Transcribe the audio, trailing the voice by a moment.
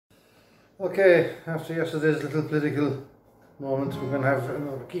Okay, after yesterday's little political moment, we're going to have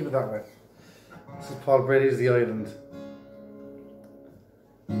another. Keep it that way. This is Paul Brady's The Island.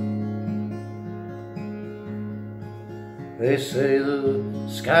 They say the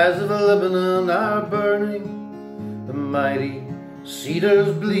skies of Lebanon are burning, the mighty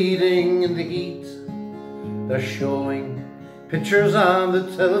cedars bleeding in the heat. They're showing pictures on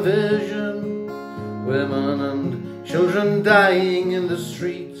the television, women and children dying in the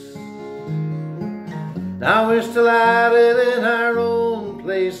streets. Now we're still at it in our own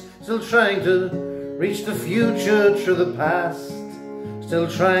place, still trying to reach the future through the past, still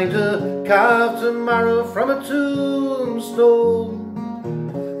trying to carve tomorrow from a tombstone.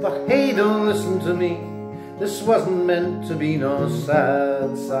 But hey, don't listen to me, this wasn't meant to be no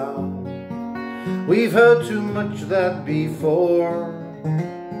sad song. We've heard too much of that before.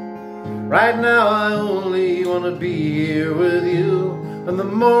 Right now I only want to be here with you when the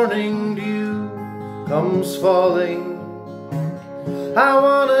morning dew comes falling. I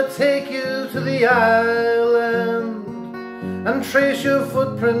want to take you to the island and trace your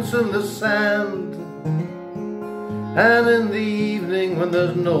footprints in the sand. And in the evening when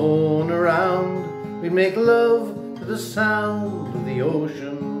there's no one around, we make love to the sound of the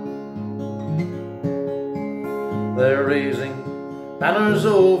ocean. They're raising banners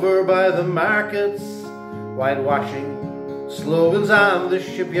over by the markets, whitewashing slogans on the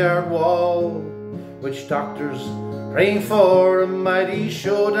shipyard wall. Witch doctors praying for a mighty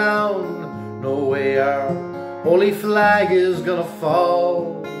showdown. No way our holy flag is gonna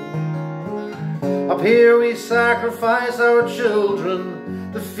fall. Up here we sacrifice our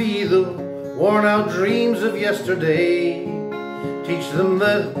children to feed the worn out dreams of yesterday. Teach them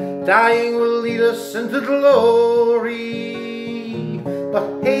that dying will lead us into glory.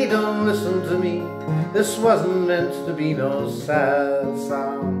 But hey, don't listen to me, this wasn't meant to be no sad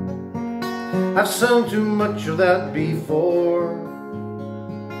song. I've sung too much of that before.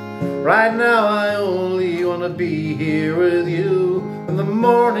 Right now I only want to be here with you when the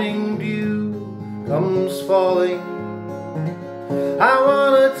morning dew comes falling. I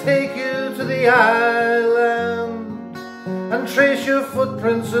want to take you to the island and trace your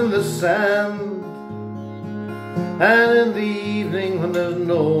footprints in the sand. And in the evening when there's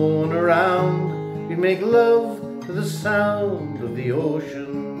no one around, we make love to the sound of the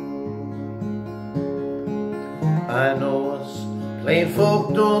ocean. I know us plain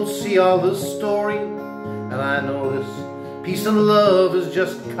folk don't see all the story, and I know this peace and love is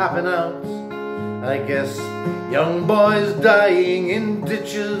just copping out. I guess young boys dying in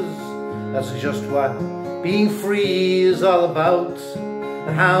ditches, that's just what being free is all about.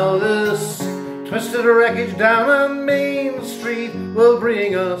 And how this twisted wreckage down on Main Street will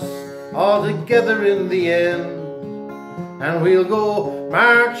bring us all together in the end. And we'll go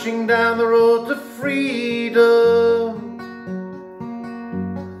marching down the road to freedom.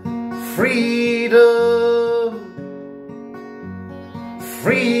 Freedom.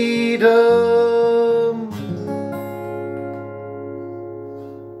 Freedom.